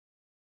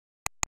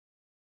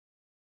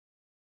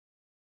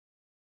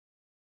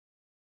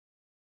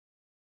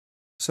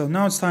So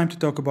now it's time to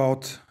talk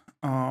about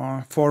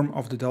form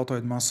of the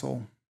deltoid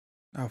muscle.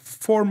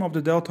 Form of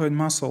the deltoid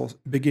muscle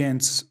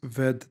begins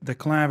with the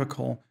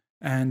clavicle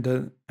and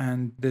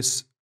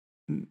this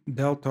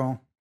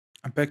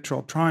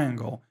deltopectoral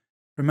triangle.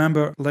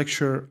 Remember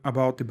lecture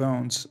about the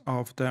bones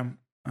of the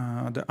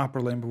upper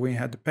limb. We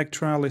had the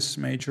pectoralis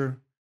major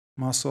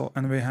muscle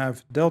and we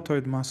have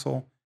deltoid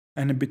muscle,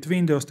 and in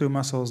between those two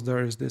muscles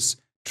there is this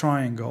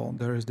triangle.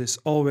 There is this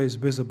always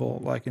visible,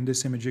 like in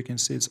this image you can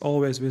see it's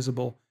always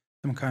visible,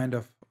 some kind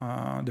of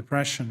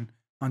depression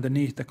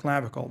underneath the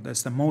clavicle.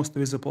 That's the most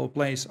visible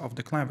place of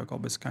the clavicle,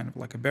 but it's kind of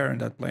like a bear in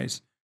that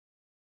place.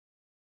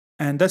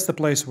 And that's the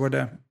place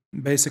where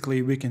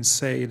basically we can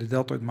say the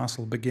deltoid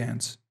muscle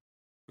begins.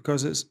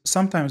 Because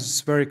sometimes it's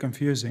very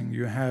confusing.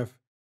 You have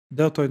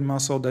deltoid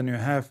muscle, then you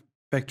have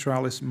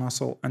pectoralis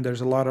muscle, and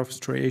there's a lot of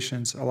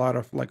striations, a lot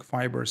of like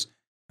fibers,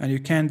 and you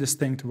can't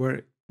distinguish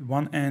where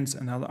one ends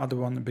and the other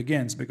one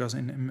begins, because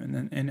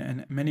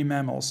in many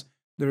mammals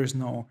there is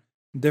no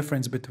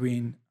difference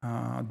between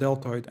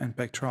deltoid and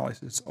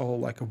pectoralis. It's all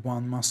like a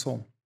one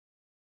muscle.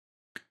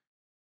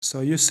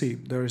 So you see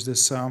there's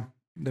this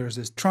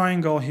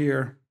triangle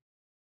here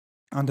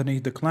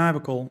underneath the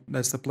clavicle.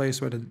 That's the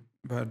place where the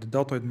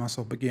deltoid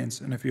muscle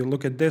begins. And if you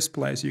look at this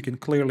place, you can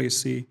clearly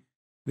see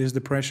this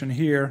depression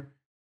here,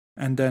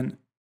 and then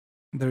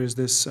there is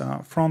this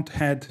front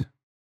head,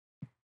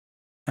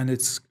 and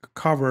it's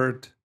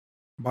covered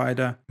by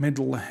the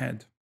middle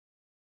head.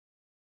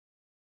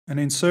 An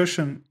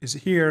insertion is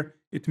here.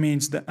 It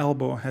means the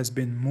elbow has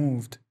been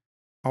moved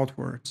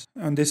outwards.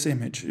 On this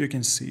image, you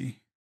can see.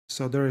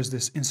 So there is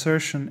this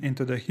insertion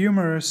into the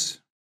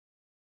humerus.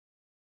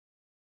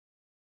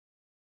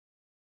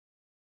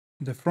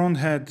 The front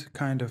head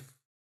kind of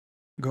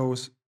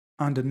goes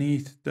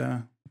underneath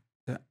the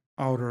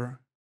outer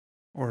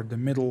or the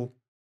middle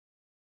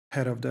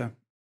head of the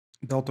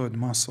deltoid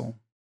muscle.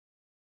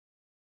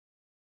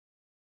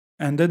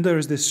 And then there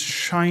is this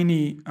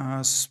shiny,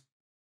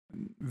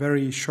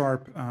 very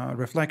sharp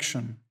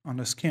reflection on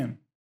the skin.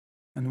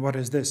 And what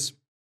is this?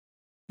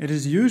 It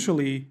is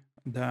usually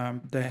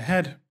the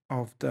head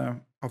of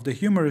the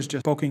humerus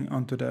just poking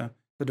onto the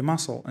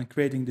muscle and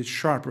creating this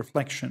sharp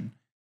reflection.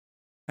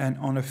 And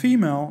on a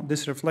female,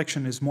 this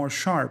reflection is more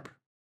sharp.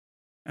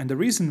 And the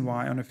reason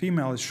why on a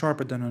female is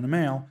sharper than on a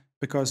male,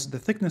 because the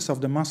thickness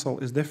of the muscle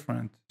is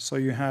different. So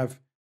you have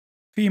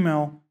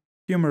female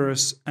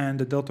humerus and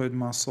the deltoid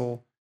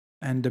muscle,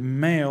 and the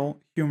male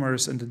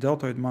humerus and the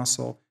deltoid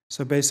muscle.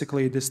 So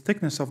basically this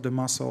thickness of the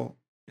muscle,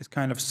 it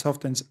kind of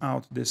softens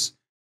out this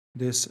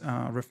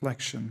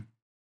reflection.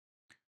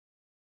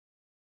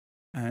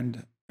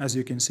 And as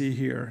you can see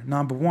here,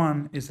 number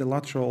one is the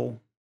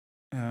lateral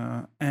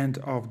end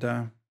of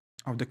the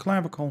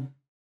clavicle,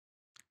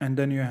 and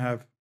then you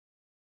have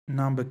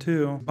number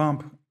two,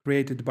 bump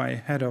created by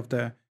head of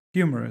the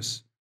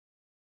humerus.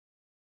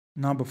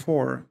 Number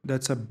four,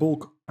 that's a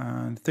bulk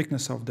and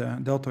thickness of the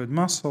deltoid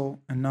muscle,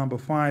 and number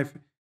five,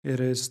 it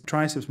is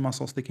triceps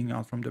muscle sticking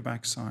out from the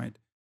backside,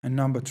 and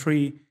number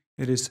three,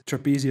 it is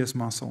trapezius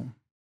muscle.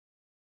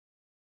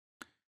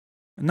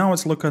 And now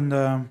let's look on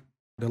the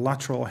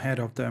lateral head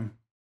of the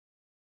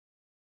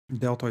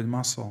deltoid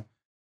muscle.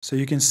 So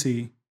you can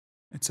see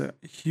it's a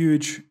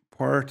huge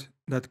part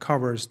that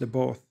covers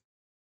both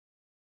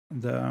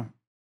the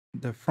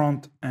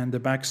front and the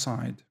back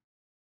side.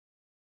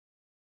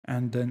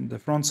 And then the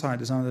front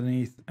side is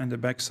underneath, and the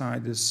back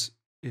side is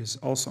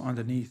also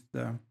underneath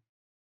the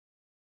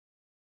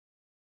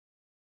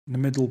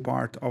middle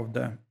part of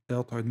the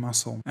deltoid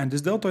muscle. And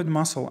this deltoid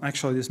muscle,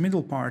 actually this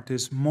middle part,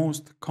 is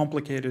most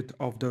complicated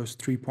of those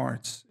three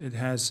parts. It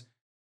has,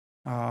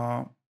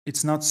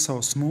 it's not so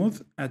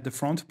smooth at the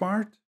front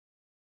part.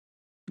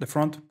 The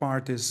front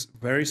part is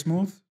very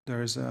smooth.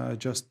 There's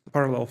just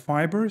parallel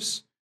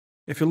fibers.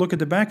 If you look at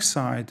the back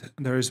side,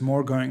 there is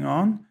more going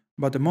on,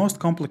 but the most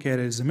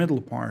complicated is the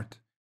middle part,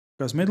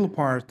 because middle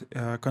part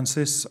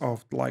consists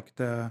of like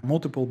the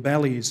multiple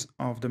bellies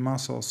of the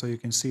muscle. So you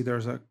can see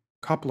there's a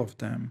couple of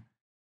them.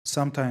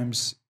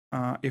 Sometimes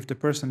if the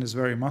person is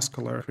very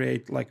muscular,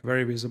 create like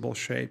very visible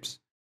shapes.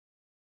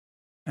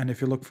 And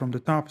if you look from the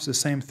top, it's the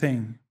same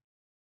thing.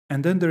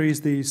 And then there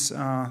is these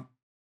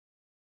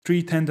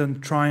three tendon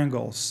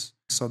triangles.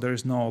 So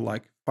there's no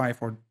like 5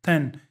 or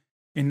 10.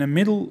 In the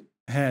middle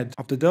head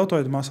of the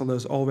deltoid muscle,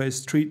 there's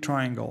always three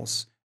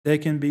triangles. They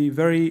can be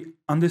very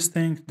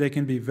indistinct, they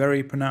can be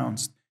very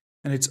pronounced.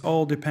 And it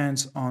all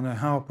depends on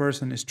how a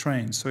person is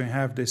trained. So you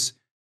have this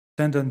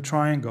tendon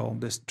triangle,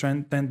 this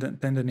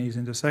tendinous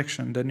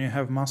intersection, then you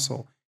have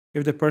muscle.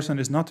 If the person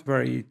is not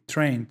very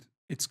trained,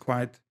 it's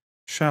quite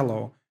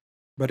shallow.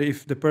 But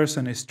if the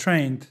person is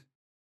trained,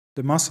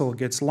 the muscle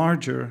gets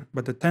larger,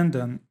 but the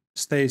tendon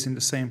stays in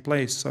the same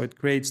place. So it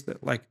creates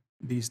like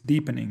these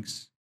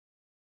deepenings.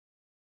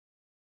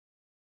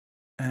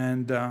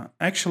 And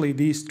actually,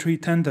 these three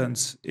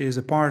tendons is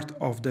a part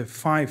of the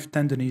 5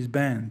 tendinous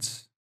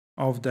bands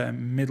of the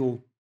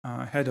middle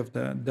head of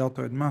the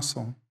deltoid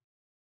muscle.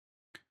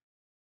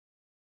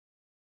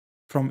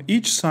 From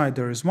each side,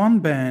 there is one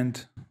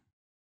band,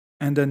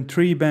 and then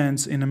 3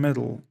 bands in the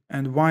middle.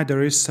 and why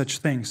there is such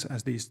things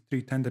as these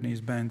three tendinous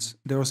bands.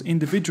 Those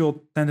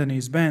individual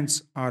tendinous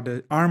bands are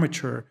the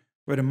armature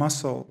where the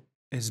muscle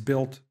is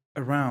built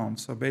around.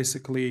 So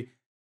basically,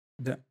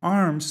 the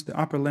arms, the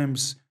upper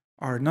limbs,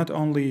 are not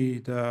only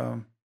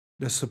the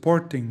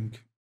supporting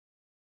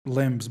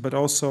limbs, but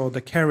also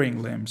the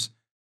carrying limbs.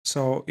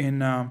 So in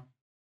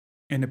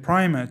the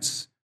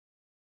primates,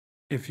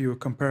 if you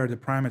compare the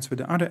primates with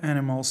the other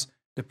animals,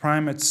 the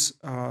primates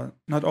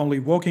not only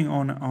walking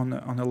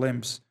on the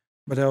limbs,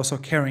 but they're also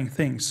carrying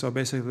things. So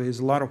basically, there's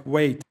a lot of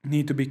weight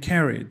need to be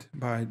carried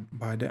by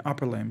the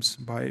upper limbs,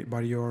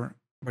 by your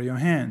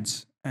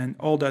hands, and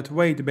all that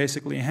weight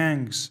basically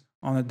hangs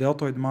on the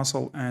deltoid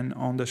muscle and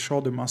on the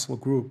shoulder muscle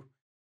group.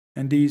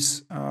 And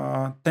these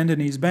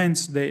tendinous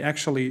bands, they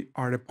actually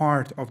are a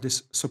part of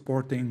this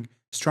supporting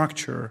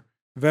structure,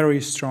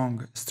 very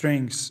strong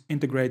strings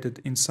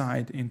integrated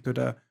inside into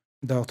the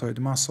deltoid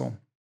muscle.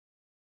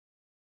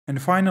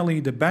 And finally,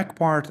 the back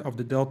part of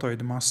the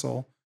deltoid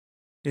muscle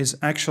is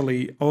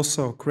actually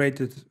also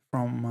created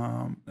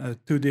from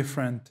two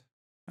different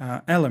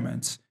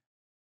elements,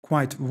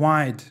 quite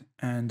wide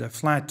and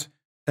flat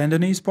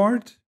tendinous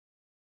part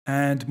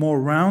and more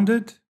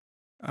rounded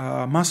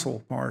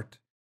muscle part.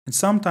 And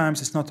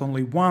sometimes it's not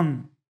only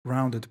one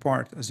rounded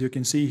part. As you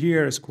can see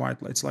here,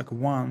 it's like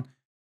one,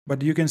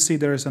 but you can see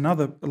there is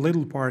another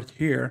little part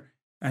here.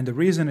 And the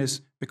reason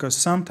is because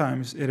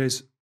sometimes it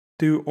is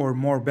two or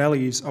more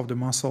bellies of the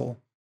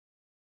muscle,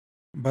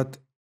 but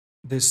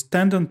this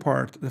tendon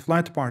part, the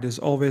flat part, is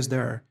always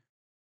there.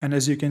 And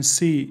as you can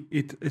see,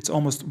 it's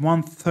almost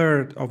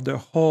 1/3 of the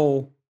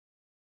whole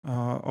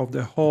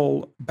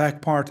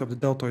back part of the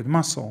deltoid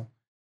muscle.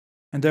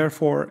 And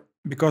therefore,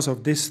 because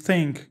of this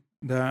thing,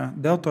 the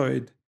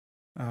deltoid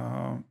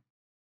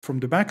from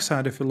the back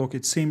side, if you look,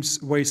 it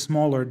seems way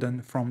smaller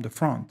than from the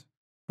front.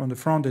 From the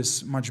front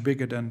is much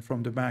bigger than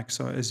from the back.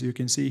 So as you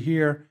can see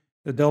here,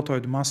 the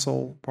deltoid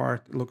muscle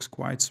part looks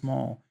quite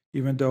small,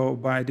 even though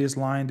by this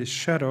line, this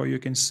shadow, you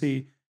can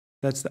see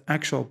that's the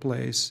actual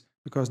place,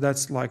 because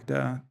that's like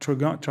the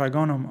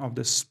trigonum of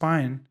the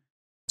spine,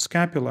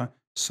 scapula.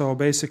 So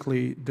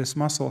basically, this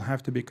muscle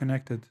have to be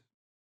connected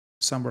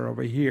somewhere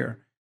over here.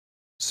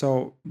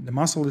 So the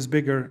muscle is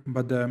bigger,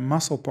 but the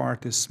muscle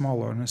part is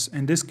smaller. And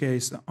in this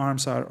case, the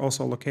arms are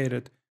also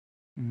located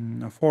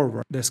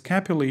forward. The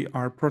scapulae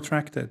are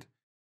protracted,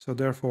 so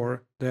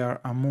therefore they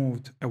are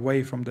moved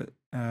away from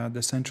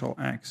the central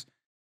axe.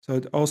 So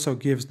it also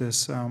gives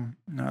this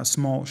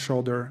small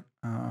shoulder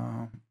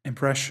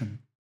impression.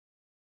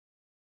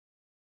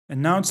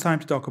 And now it's time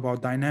to talk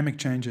about dynamic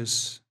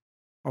changes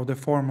of the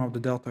form of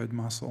the deltoid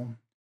muscle.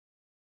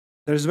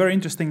 There's a very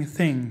interesting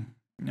thing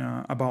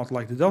about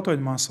like the deltoid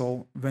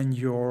muscle when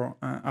you're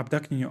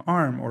abducting your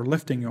arm or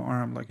lifting your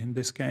arm, like in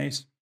this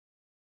case.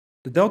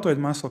 The deltoid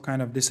muscle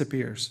kind of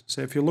disappears.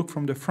 So if you look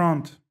from the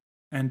front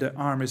and the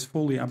arm is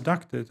fully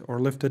abducted or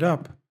lifted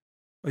up,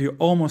 you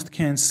almost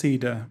can't see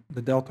the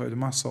deltoid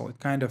muscle. It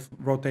kind of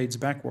rotates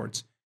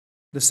backwards.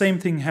 The same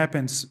thing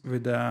happens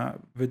with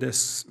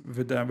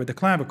the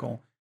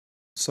clavicle.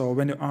 So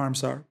when the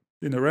arms are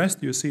in the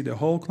rest, you see the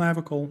whole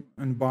clavicle,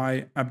 and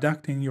by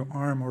abducting your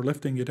arm or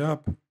lifting it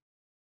up,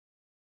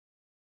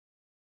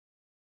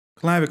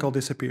 clavicle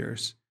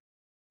disappears.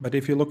 But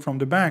if you look from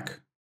the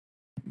back,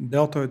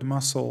 deltoid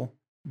muscle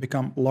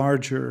become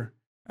larger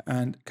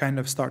and kind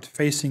of start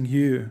facing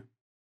you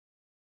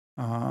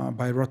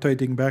by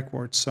rotating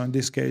backwards. So in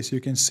this case, you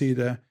can see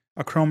the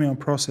acromion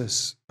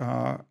process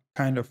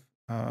kind of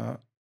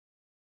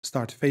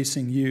start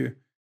facing you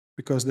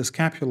because the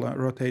scapula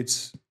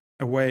rotates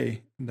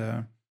away.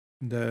 The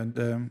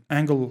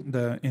angle,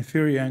 the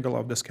inferior angle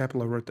of the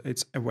scapula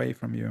rotates away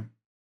from you.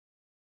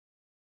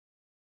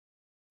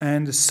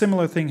 And a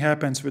similar thing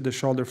happens with the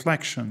shoulder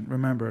flexion.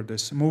 Remember,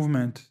 this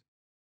movement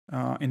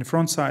in the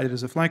front side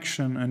is a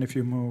flexion, and if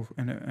you move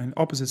in the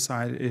opposite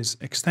side is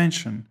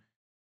extension.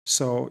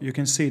 So you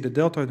can see the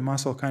deltoid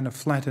muscle kind of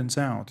flattens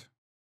out.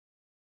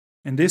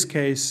 In this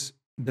case,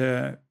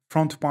 the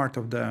front part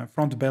of the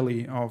front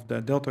belly of the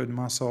deltoid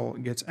muscle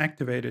gets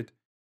activated,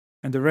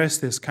 and the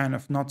rest is kind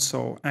of not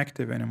so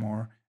active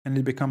anymore, and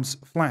it becomes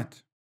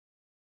flat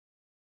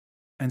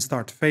and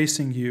start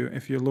facing you.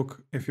 If you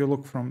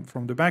look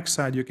from the back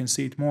side, you can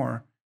see it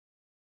more,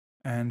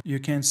 and you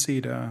can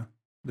see the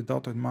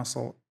deltoid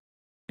muscle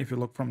if you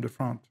look from the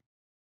front.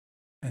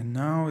 And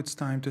now it's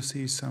time to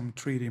see some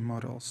 3D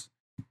models.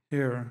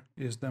 Here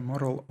is the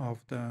model of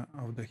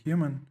the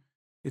human.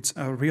 It's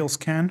a real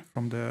scan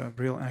from the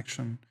real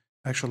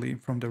actually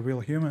from the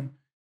real human.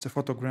 It's a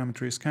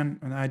photogrammetry scan,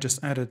 and I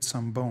just added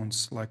some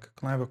bones like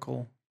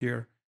clavicle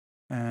here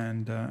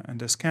and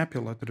the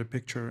scapula to the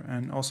picture,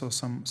 and also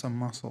some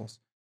muscles.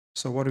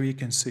 So what we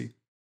can see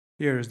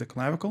here is the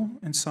clavicle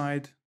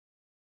inside,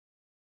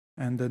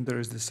 and then there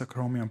is this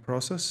acromion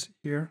process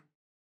here.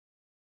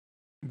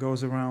 It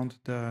goes around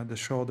the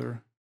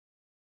shoulder.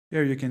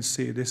 Here you can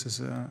see this is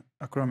a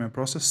acromion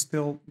process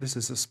still. This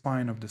is the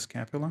spine of the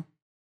scapula.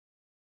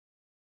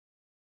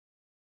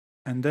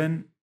 And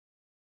then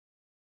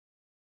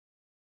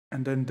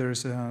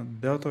there's a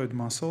deltoid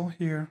muscle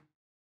here.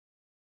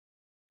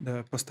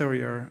 the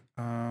posterior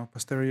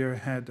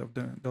head of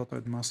the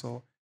deltoid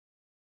muscle.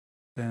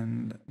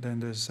 Then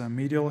there's a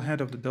medial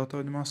head of the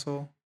deltoid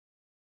muscle.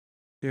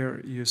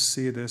 Here you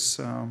see this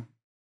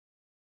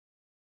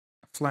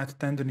flat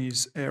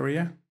tendinous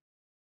area.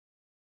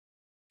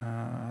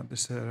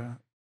 This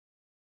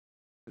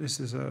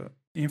is a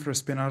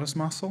infraspinatus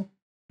muscle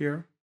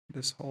here.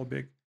 This whole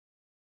big.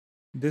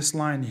 This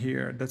line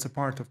here, that's a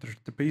part of the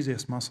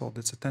trapezius muscle.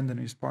 That's a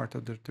tendinous part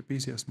of the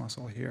trapezius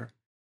muscle here.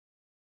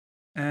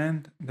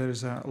 And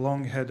there's a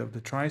long head of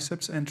the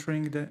triceps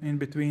entering in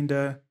between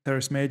the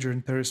teres major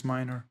and teres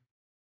minor.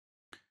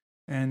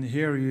 And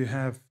here you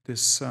have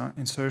this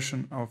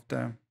insertion of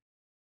the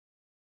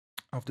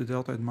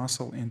deltoid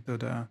muscle into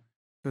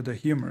the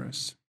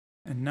humerus.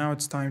 And now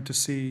it's time to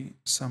see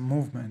some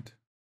movement.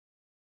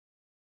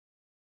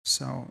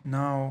 So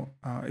now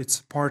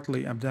it's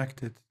partly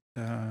abducted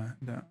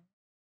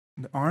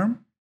the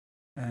arm,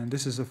 and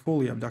this is a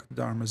fully abducted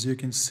arm. As you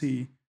can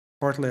see,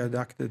 partly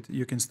abducted,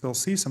 you can still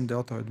see some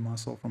deltoid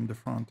muscle from the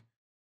front.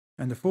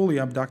 And the fully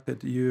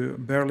abducted, you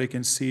barely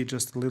can see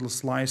just a little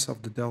slice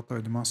of the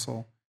deltoid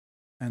muscle,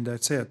 and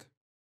that's it.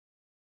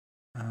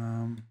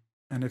 And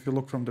if you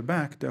look from the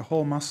back, the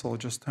whole muscle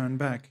just turned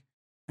back,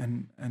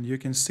 and you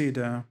can see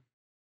the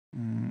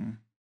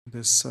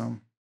this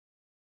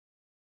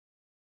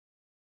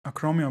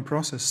acromion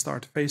process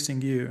start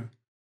facing you,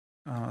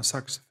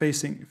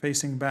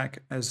 facing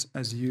back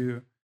as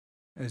you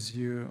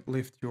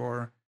lift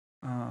your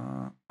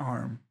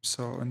arm.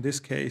 So in this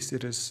case,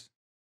 it is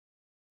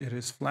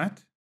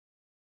flat.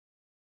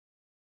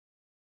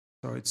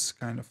 So it's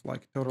kind of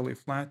like totally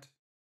flat.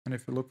 And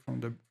if you look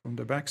from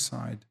the back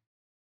side,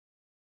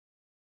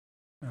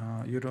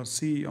 you don't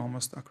see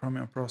almost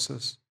acromion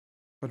process.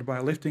 But by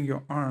lifting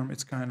your arm,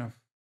 it's kind of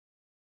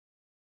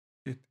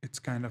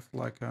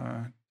like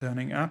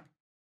turning up.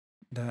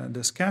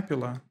 The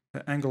scapula,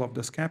 the angle of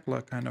the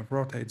scapula kind of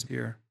rotates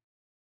here,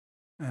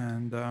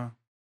 and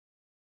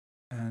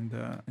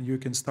you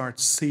can start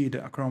to see the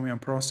acromion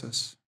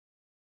process,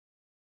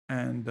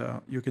 and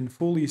you can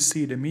fully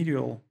see the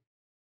medial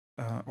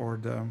or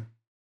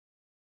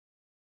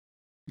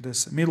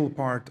this middle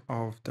part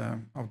of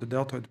the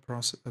deltoid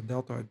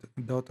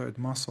deltoid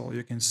muscle.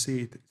 You can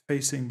see it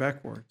facing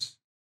backwards,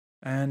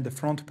 and the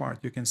front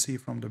part you can see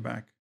from the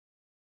back.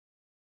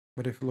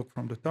 But if you look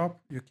from the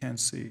top, you can't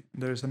see.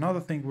 There's another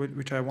thing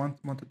which I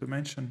wanted to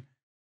mention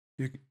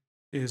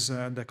is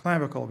the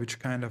clavicle, which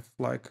kind of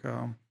like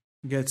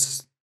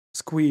gets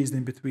squeezed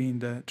in between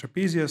the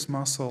trapezius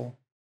muscle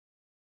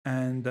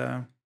and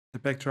the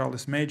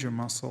pectoralis major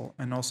muscle,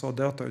 and also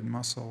deltoid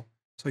muscle.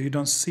 So you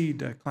don't see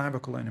the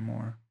clavicle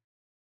anymore.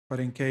 But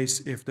in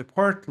case if the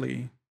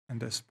partly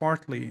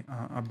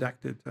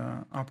abducted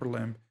upper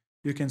limb,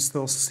 you can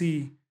still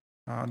see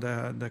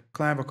the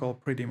clavicle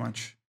pretty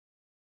much.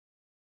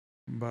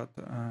 But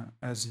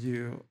as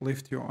you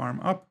lift your arm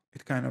up,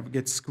 it kind of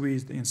gets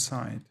squeezed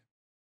inside.